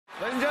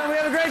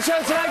great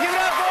show tonight. Give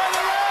it up for On the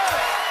Road.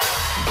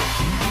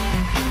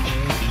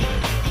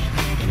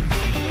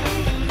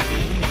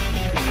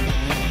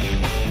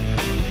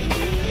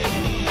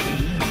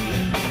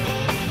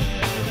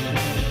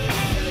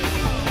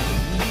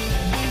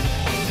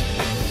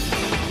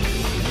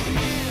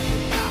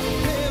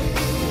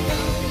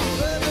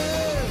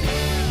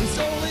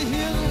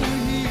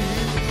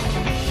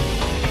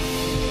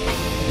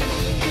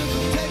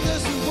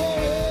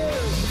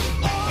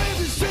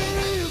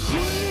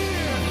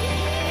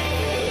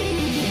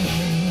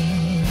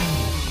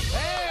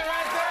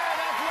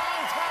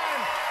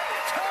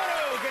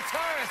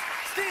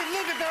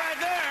 Lukather right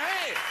there,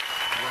 hey!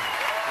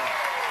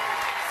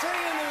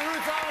 Singing the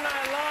roots all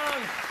night long.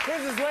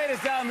 Here's his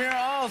latest album here,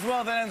 All's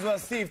Well That Ends Well.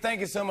 Steve, thank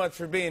you so much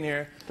for being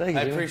here. Thank you.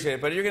 I appreciate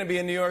it. But you're going to be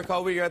in New York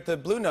all week. You're at the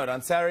Blue Note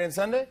on Saturday and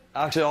Sunday?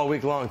 Actually, all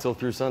week long until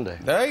through Sunday.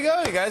 There you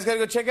go. You guys got to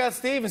go check out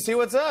Steve and see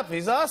what's up.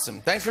 He's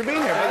awesome. Thanks for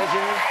being here, buddy. Thank you,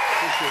 Jimmy.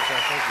 Appreciate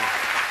that.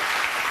 Thank you.